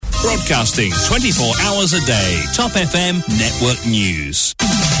Broadcasting 24 hours a day. Top FM Network News.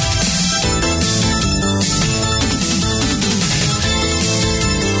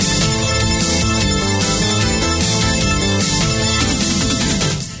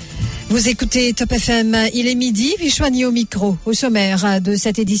 Vous écoutez Top FM, il est midi, Vishwani au micro. Au sommaire de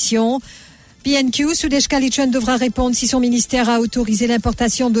cette édition, PNQ, Sudesh Kalichun devra répondre si son ministère a autorisé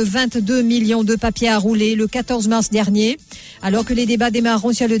l'importation de 22 millions de papiers à rouler le 14 mars dernier. Alors que les débats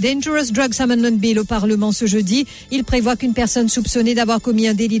démarreront sur le Dangerous Drugs Amendment Bill au Parlement ce jeudi, il prévoit qu'une personne soupçonnée d'avoir commis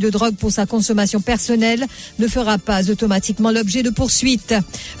un délit de drogue pour sa consommation personnelle ne fera pas automatiquement l'objet de poursuites.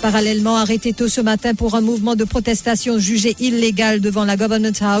 Parallèlement, arrêté tôt ce matin pour un mouvement de protestation jugé illégal devant la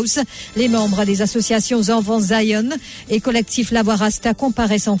Government House, les membres des associations Enfants Zion et collectif La Voix Rasta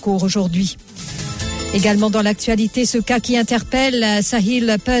comparaissent en cours aujourd'hui. Également dans l'actualité, ce cas qui interpelle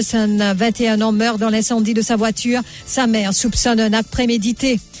Sahil Person, 21 ans, meurt dans l'incendie de sa voiture. Sa mère soupçonne un acte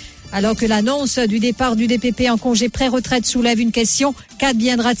prémédité. Alors que l'annonce du départ du DPP en congé pré-retraite soulève une question,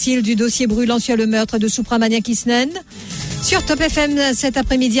 qu'adviendra-t-il du dossier brûlant sur le meurtre de Supramania Kisnen? Sur Top FM cet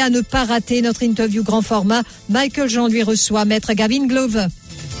après-midi, à ne pas rater notre interview grand format, Michael Jean lui reçoit Maître Gavin Glover.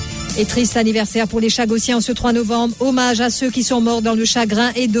 Et triste anniversaire pour les Chagossiens ce 3 novembre. Hommage à ceux qui sont morts dans le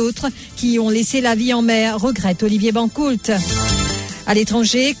chagrin et d'autres qui ont laissé la vie en mer, regrette Olivier Bancoult. À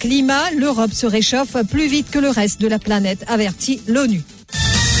l'étranger, climat, l'Europe se réchauffe plus vite que le reste de la planète, avertit l'ONU.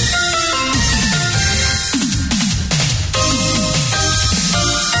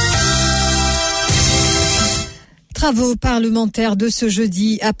 Travaux parlementaires de ce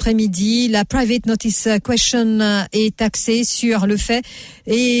jeudi après-midi. La private notice question est axée sur le fait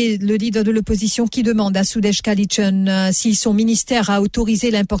et le leader de l'opposition qui demande à Sudesh Kalichun si son ministère a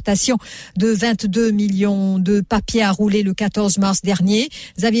autorisé l'importation de 22 millions de papiers à rouler le 14 mars dernier.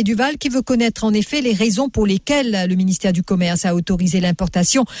 Xavier Duval qui veut connaître en effet les raisons pour lesquelles le ministère du Commerce a autorisé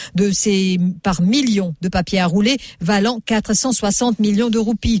l'importation de ces par millions de papiers à rouler valant 460 millions de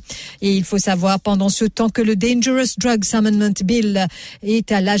roupies. Et il faut savoir pendant ce temps que le Dangerous Drugs Amendment Bill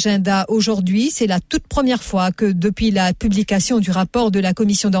est à l'agenda aujourd'hui. C'est la toute première fois que depuis la publication du rapport de la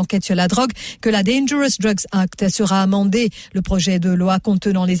commission d'enquête sur la drogue que la Dangerous Drugs Act sera amendé. Le projet de loi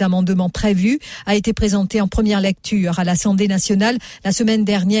contenant les amendements prévus a été présenté en première lecture à l'Assemblée nationale la semaine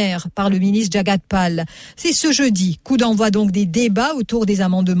dernière par le ministre Jagat Pal. C'est ce jeudi, coup d'envoi donc des débats autour des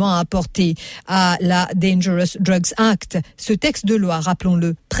amendements à apporter à la Dangerous Drugs Act. Ce texte de loi,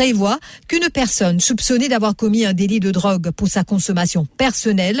 rappelons-le, prévoit qu'une personne soupçonnée d'avoir commis un délit de drogue pour sa consommation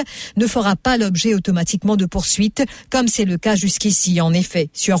personnelle ne fera pas l'objet automatiquement de poursuites, comme c'est le cas jusqu'ici. En effet,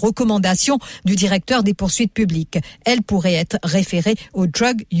 sur recommandation du directeur des poursuites publiques, elle pourrait être référée au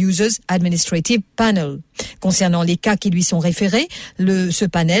Drug Users Administrative Panel. Concernant les cas qui lui sont référés, ce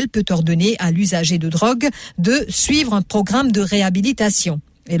panel peut ordonner à l'usager de drogue de suivre un programme de réhabilitation.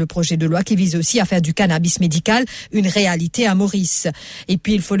 Et le projet de loi qui vise aussi à faire du cannabis médical une réalité à Maurice. Et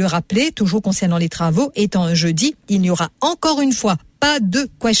puis, il faut le rappeler, toujours concernant les travaux, étant un jeudi, il n'y aura encore une fois pas de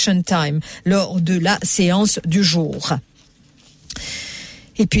question time lors de la séance du jour.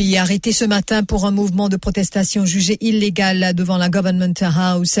 Et puis, arrêté ce matin pour un mouvement de protestation jugé illégal devant la Government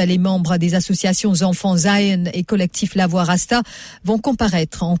House, les membres des associations Enfants Zion et collectif La Voix Rasta vont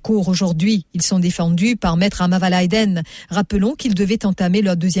comparaître en cours aujourd'hui. Ils sont défendus par Maître Amaval Aiden. Rappelons qu'ils devaient entamer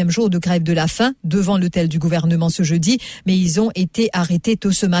leur deuxième jour de grève de la faim devant l'hôtel du gouvernement ce jeudi, mais ils ont été arrêtés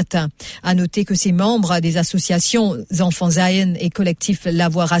tôt ce matin. À noter que ces membres des associations Enfants Zion et collectif La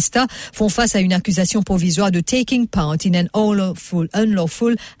Voix Rasta font face à une accusation provisoire de taking part in an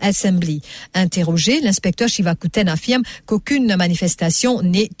unlawful Assembly. Interrogé, l'inspecteur Shivakuten affirme qu'aucune manifestation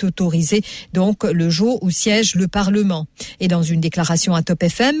n'est autorisée, donc le jour où siège le Parlement. Et dans une déclaration à Top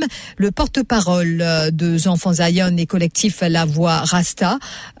FM, le porte-parole de Enfants Zion et collectif La Voix Rasta,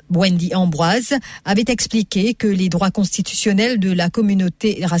 Wendy Ambroise, avait expliqué que les droits constitutionnels de la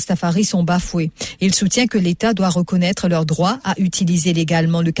communauté Rastafari sont bafoués. Il soutient que l'État doit reconnaître leur droit à utiliser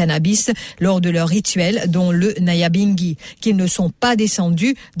légalement le cannabis lors de leurs rituels, dont le Nyabingi, qu'ils ne sont pas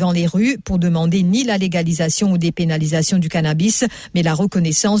descendus dans les rues pour demander ni la légalisation ou dépénalisation du cannabis, mais la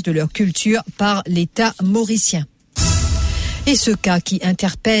reconnaissance de leur culture par l'État mauricien. Et ce cas qui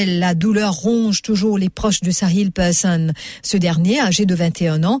interpelle, la douleur ronge toujours les proches de Sahil Person. Ce dernier, âgé de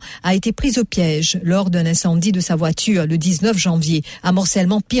 21 ans, a été pris au piège lors d'un incendie de sa voiture le 19 janvier à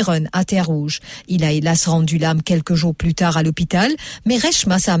Morcellement-Piron, à Terre-Rouge. Il a hélas rendu l'âme quelques jours plus tard à l'hôpital, mais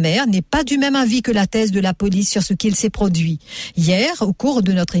Reshma, sa mère, n'est pas du même avis que la thèse de la police sur ce qu'il s'est produit. Hier, au cours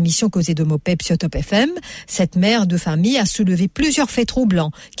de notre émission Causée de Mopep sur Top FM, cette mère de famille a soulevé plusieurs faits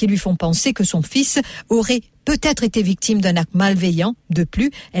troublants qui lui font penser que son fils aurait peut-être été victime d'un acte malveillant. De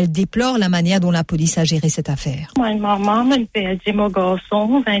plus, elle déplore la manière dont la police a géré cette affaire. Ma maman m'a perdu mon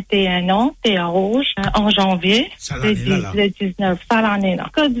garçon, 21 ans, t'es à Rouge, en janvier, le 19, ça l'année là.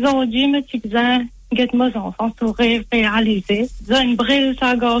 Quand aujourd'hui, me disais, get mes enfants, t'aurais réalisé, j'ai une brille,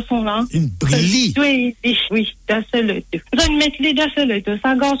 ça garçon là. Une brille? Oui, dans ce le tout. J'ai une métlie dans ce le tout.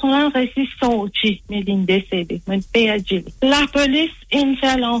 Ça garçon là, reste sorti, mais il est décédé, me perdu. La police, il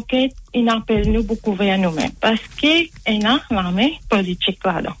fait l'enquête, il appelle nous pour couvrir nous-mêmes. Parce qu'il y a l'armée politique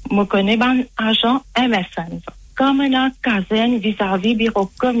là-dedans. Je connais un agent MSN. Comme on a caserne vis-à-vis bureau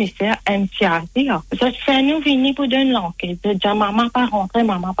commissaire MCRT, ça fait nous venir pour donner l'enquête. Je dis, maman pas rentrer,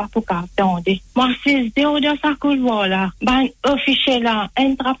 maman pas pour attendre. Moi, si je dis, dans sa couloir là, ben, officier là,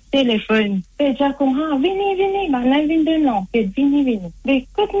 un trappe téléphone. Je dis, comment, venez, ben, là, viens donner l'enquête, venez. Mais,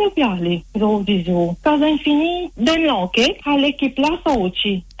 quand nous parlons, quand on finit de l'enquête, à l'équipe là,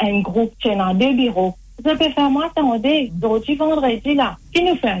 sorti, un groupe qui est dans 2 bureaux. Je peux faire moi, attendez, aujourd'hui, vendredi là. Qui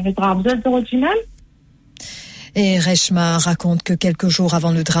nous fait? Nous travaillons aujourd'hui même? Et Reshma raconte que quelques jours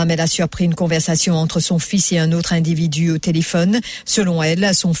avant le drame, elle a surpris une conversation entre son fils et un autre individu au téléphone. Selon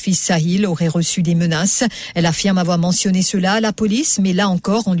elle, son fils Sahil aurait reçu des menaces. Elle affirme avoir mentionné cela à la police, mais là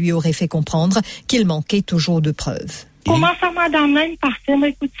encore, on lui aurait fait comprendre qu'il manquait toujours de preuves. Comment ça, madame, là, parce que,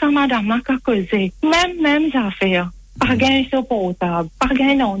 écoute, ça, madame, là, qu'a causé. Même affaire. Par gain sur portable, par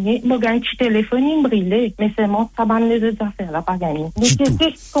gain non, moi gain petit téléphone il brûlé, mais c'est mon ça banne les autres affaires là, pas gagné. Mais c'est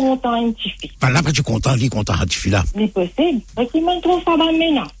juste content un petit fille. Par là, pas tu content, lui content un petit fille là. C'est possible. Mais qui me trouve ça banne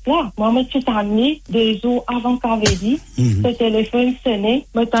menace là. Moi, me suis amené 2 jours avant qu'on avait dit, ce téléphone sonnait,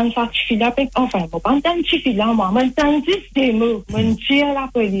 me tente ça petit fille là, enfin, moi pas un petit fille là, moi, me tente 10 des mots, me tire la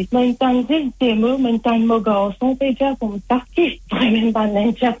police, me tente 10 des mots, me tente mon garçon, peut dire comme ça, qui vraiment pas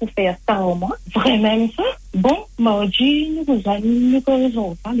l'intérêt pour faire ça au moins, vraiment ça. Bon, mardi, nous allons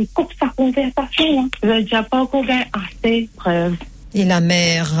les coupes sa conversation. Je ne dis pas qu'on a assez de preuves. Et la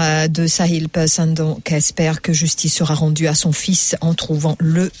mère de Sahil Persson donc espère que justice sera rendue à son fils en trouvant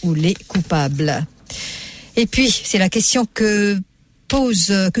le ou les coupables. Et puis, c'est la question que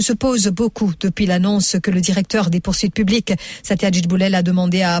se pose beaucoup depuis l'annonce que le directeur des poursuites publiques, Satyajit Boulel, a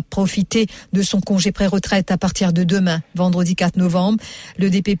demandé à profiter de son congé pré-retraite à partir de demain, vendredi 4 novembre. Le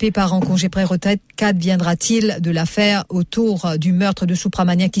DPP part en congé pré-retraite. Qu'adviendra-t-il de l'affaire autour du meurtre de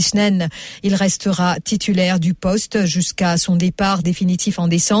Subramanian Krishnan? Il restera titulaire du poste jusqu'à son départ définitif en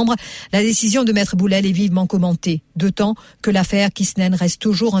décembre. La décision de Maître Boulel est vivement commentée, d'autant que l'affaire Krishnan reste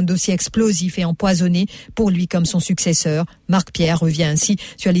toujours un dossier explosif et empoisonné pour lui comme son successeur. Marc Pierre revient ainsi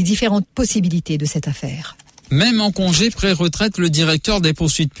sur les différentes possibilités de cette affaire. Même en congé pré-retraite, le directeur des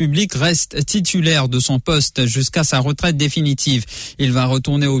poursuites publiques reste titulaire de son poste jusqu'à sa retraite définitive. Il va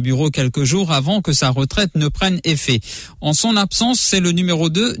retourner au bureau quelques jours avant que sa retraite ne prenne effet. En son absence, c'est le numéro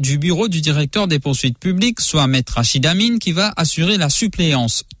 2 du bureau du directeur des poursuites publiques, soit Maître Rachid Amin, qui va assurer la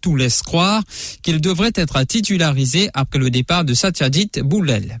suppléance. Tout laisse croire qu'il devrait être titularisé après le départ de Satyajit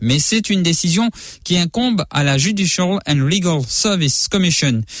Boulel. Mais c'est une décision qui incombe à la Judicial and Legal Service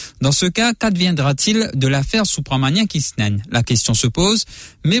Commission. Dans ce cas, qu'adviendra-t-il de l'affaire Subramanian Krishnan? La question se pose,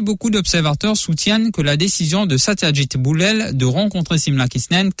 mais beaucoup d'observateurs soutiennent que la décision de Satyajit Boulel de rencontrer Simla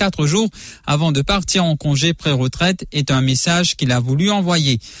Krishnan 4 jours avant de partir en congé pré-retraite est un message qu'il a voulu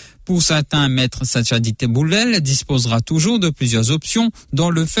envoyer. Pour certains, Maître Satyajit Boulel disposera toujours de plusieurs options, dont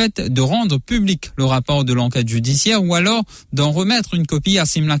le fait de rendre public le rapport de l'enquête judiciaire ou alors d'en remettre une copie à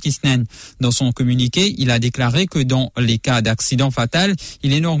Simla Krishnan. Dans son communiqué, il a déclaré que dans les cas d'accident fatal,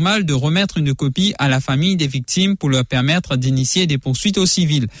 il est normal de remettre une copie à la famille des victimes pour leur permettre d'initier des poursuites au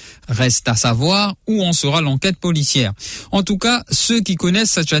civil. Reste à savoir où en sera l'enquête policière. En tout cas, ceux qui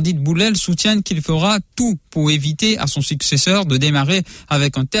connaissent Satyajit Boulel soutiennent qu'il fera tout pour éviter à son successeur de démarrer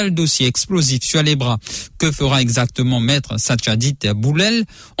avec un tel dossier explosif sur les bras. Que fera exactement Maître Satyajit Boulel?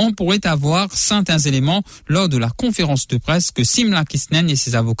 On pourrait avoir certains éléments lors de la conférence de presse que Simla Krishnan et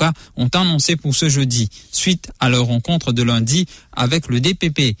ses avocats ont annoncé pour ce jeudi, suite à leur rencontre de lundi avec le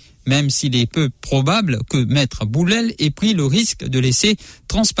DPP. Même s'il est peu probable que Maître Boulel ait pris le risque de laisser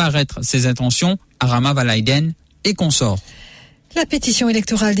transparaître ses intentions à Rama Valaiden et consorts. La pétition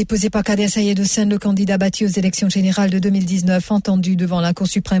électorale déposée par Kader Sayed Hossein, le candidat battu aux élections générales de 2019, entendue devant la Cour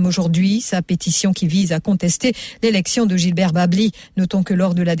suprême aujourd'hui. Sa pétition qui vise à contester l'élection de Gilbert Babli. Notons que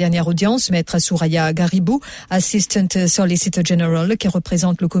lors de la dernière audience, Maître Souraya Garibou, Assistant Solicitor General, qui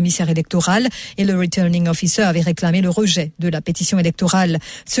représente le commissaire électoral, et le Returning Officer avaient réclamé le rejet de la pétition électorale.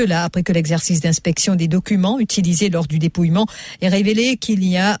 Cela après que l'exercice d'inspection des documents utilisés lors du dépouillement ait révélé qu'il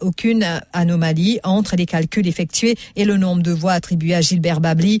n'y a aucune anomalie entre les calculs effectués et le nombre de voix attribué à Gilbert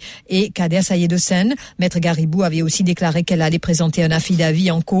Babli et Kader Sayed Hossein. Maître Garibou avait aussi déclaré qu'elle allait présenter un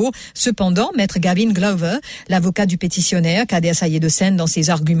affidavit en cours. Cependant, Maître Gavin Glover, l'avocat du pétitionnaire, Kader Sayed Hossein, dans ses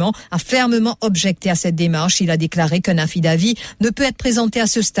arguments, a fermement objecté à cette démarche. Il a déclaré qu'un affidavit ne peut être présenté à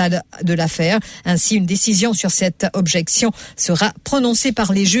ce stade de l'affaire. Ainsi, une décision sur cette objection sera prononcée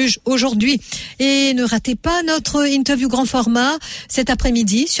par les juges aujourd'hui. Et ne ratez pas notre interview grand format cet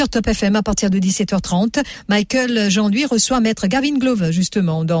après-midi sur Top FM à partir de 17h30. Michael Jean-Louis reçoit Maître Gavin Glover,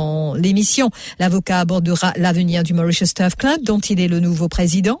 justement, dans l'émission. L'avocat abordera l'avenir du Mauritius Turf Club, dont il est le nouveau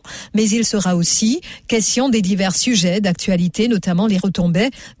président, mais il sera aussi question des divers sujets d'actualité, notamment les retombées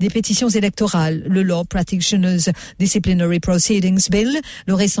des pétitions électorales, le Law Practitioners Disciplinary Proceedings Bill,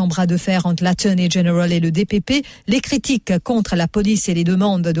 le récent bras de fer entre l'Attorney General et le DPP, les critiques contre la police et les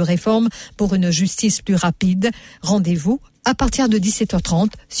demandes de réforme pour une justice plus rapide. Rendez-vous à partir de 17h30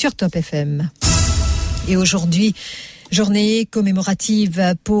 sur Top FM. Et aujourd'hui, journée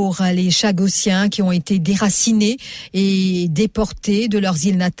commémorative pour les Chagossiens qui ont été déracinés et déportés de leurs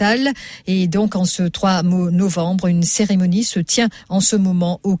îles natales. Et donc, en ce 3 novembre, une cérémonie se tient en ce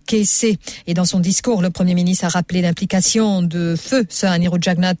moment au Quai C. Et dans son discours, le Premier ministre a rappelé l'implication de Feu Sahanirou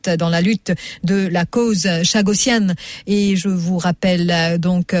Jagnat dans la lutte de la cause chagossienne. Et je vous rappelle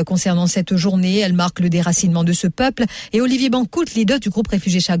donc concernant cette journée, elle marque le déracinement de ce peuple. Et Olivier Bancoult, leader du groupe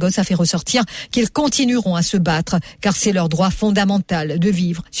Réfugiés Chagos, a fait ressortir qu'ils continueront à se battre car c'est leur droit fondamental de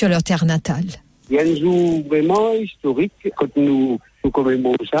vivre sur leur terre natale. Il y a un jour vraiment historique quand nous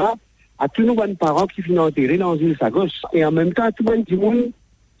commémorons ça, à tous nos bonnes parents qui finissent enterrés dans l'île Sagos, et en même temps à tout le monde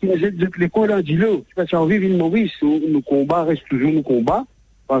qui nous aide depuis l'école dans l'île. Parce qu'en ville Maurice, nos combats restent toujours nos combats,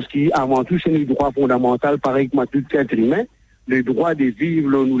 parce qu'avant tout, c'est nos droits fondamentaux, pareil que tout être humain, le droit de vivre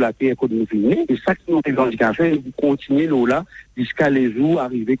là, nous la terre quand nous finissons. Et ça que nous revendiquons, nous continuer là jusqu'à les jours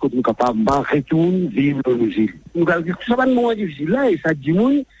arriver quand nous sommes capables de retourner vivre dans nos îles. Nous avons dit que ça va être un moment difficile là, et ça dit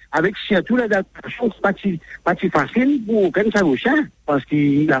avec surtout l'adaptation, c'est pas si facile pour aucun Sagosien, parce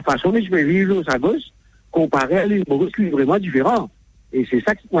que la façon dont je vais vivre au Sagos, comparé à l'île Maurice, c'est vraiment différent. Et c'est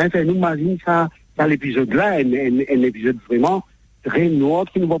ça qui m'a fait nous imaginer ça, dans l'épisode là, un épisode vraiment très noir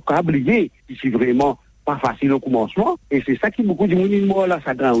qui ne va pas oublier. C'est vraiment pas facile au commencement, et c'est ça qui beaucoup de monde là,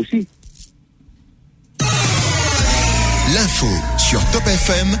 ça grain aussi. L'info sur Top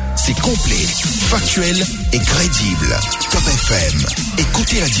FM, c'est complet, factuel et crédible. Top FM,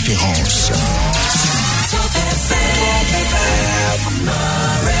 écoutez la différence. Top FM,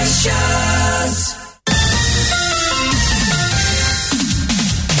 Mauritius.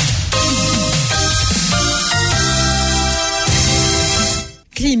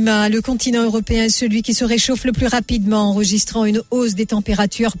 Climat, le continent européen est celui qui se réchauffe le plus rapidement, enregistrant une hausse des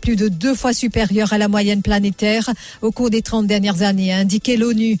températures plus de 2 fois supérieure à la moyenne planétaire au cours des 30 dernières années, a indiqué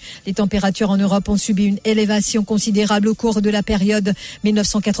l'ONU. Les températures en Europe ont subi une élévation considérable au cours de la période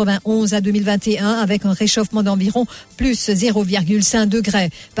 1991 à 2021, avec un réchauffement d'environ plus 0,5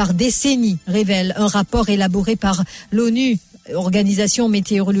 degrés par décennie, révèle un rapport élaboré par l'ONU, Organisation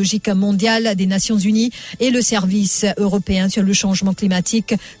météorologique mondiale des Nations Unies, et le Service européen sur le changement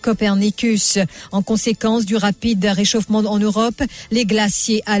climatique Copernicus. En conséquence du rapide réchauffement en Europe, les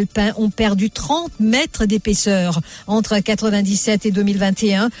glaciers alpins ont perdu 30 mètres d'épaisseur entre 1997 et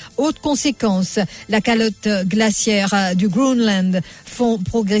 2021. Autre conséquence, la calotte glaciaire du Groenland fond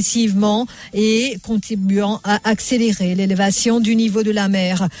progressivement et contribuant à accélérer l'élévation du niveau de la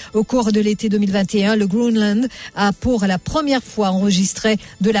mer. Au cours de l'été 2021, le Groenland a pour la première fois enregistré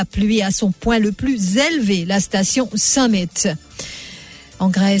de la pluie à son point le plus élevé, la station Summit. En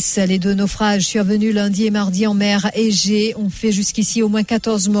Grèce, les 2 naufrages survenus lundi et mardi en mer Égée ont fait jusqu'ici au moins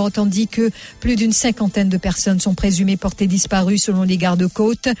 14 morts, tandis que plus d'une 50aine de personnes sont présumées portées disparues selon les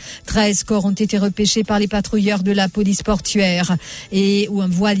gardes-côtes. 13 corps ont été repêchés par les patrouilleurs de la police portuaire et où un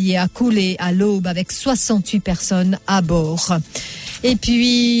voilier a coulé à l'aube avec 68 personnes à bord. Et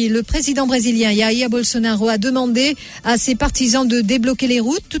puis, le président brésilien Jair Bolsonaro a demandé à ses partisans de débloquer les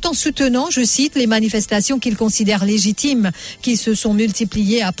routes tout en soutenant, je cite, les manifestations qu'il considère légitimes qui se sont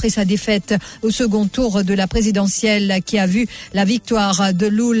multipliées après sa défaite au second tour de la présidentielle qui a vu la victoire de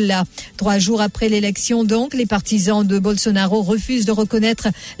Lula. 3 jours après l'élection, donc, les partisans de Bolsonaro refusent de reconnaître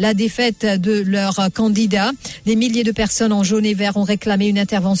la défaite de leur candidat. Des milliers de personnes en jaune et vert ont réclamé une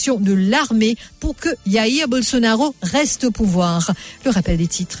intervention de l'armée pour que Jair Bolsonaro reste au pouvoir. Le rappel des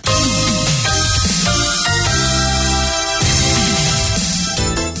titres.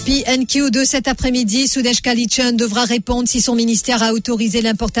 Puis NQ de cet après-midi, Sudesh Kalichun devra répondre si son ministère a autorisé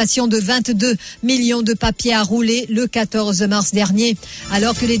l'importation de 22 millions de papiers à rouler le 14 mars dernier.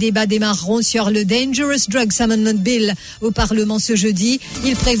 Alors que les débats démarreront sur le Dangerous Drugs Amendment Bill au Parlement ce jeudi,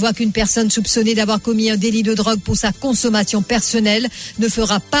 il prévoit qu'une personne soupçonnée d'avoir commis un délit de drogue pour sa consommation personnelle ne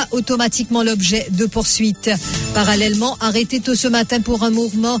fera pas automatiquement l'objet de poursuites. Parallèlement, arrêté tôt ce matin pour un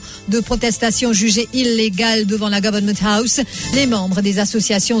mouvement de protestation jugé illégal devant la Government House, les membres des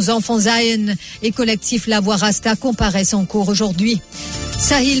associations Enfants Zion et collectif La Voix Rasta comparaissent en cours aujourd'hui.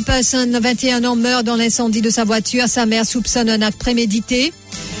 Sahil Person, 21 ans, meurt dans l'incendie de sa voiture. Sa mère soupçonne un acte prémédité.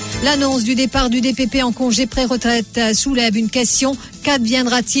 L'annonce du départ du DPP en congé pré-retraite soulève une question.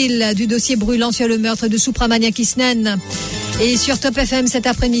 Qu'adviendra-t-il du dossier brûlant sur le meurtre de Supramania Kisnen? Et sur Top FM cet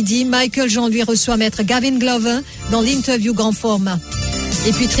après-midi, Michael Jean lui reçoit maître Gavin Glover dans l'interview grand format.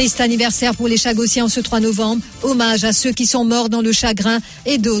 Et puis triste anniversaire pour les Chagossiens ce 3 novembre. Hommage à ceux qui sont morts dans le chagrin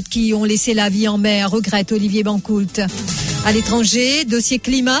et d'autres qui ont laissé la vie en mer, regrette Olivier Bancoult. À l'étranger, dossier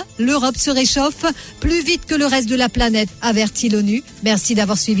climat, l'Europe se réchauffe plus vite que le reste de la planète, avertit l'ONU. Merci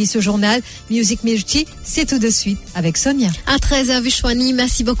d'avoir suivi ce journal. Music Mirchi, c'est tout de suite avec Sonia. À 13h, Vishwani,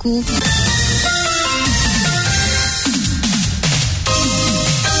 merci beaucoup.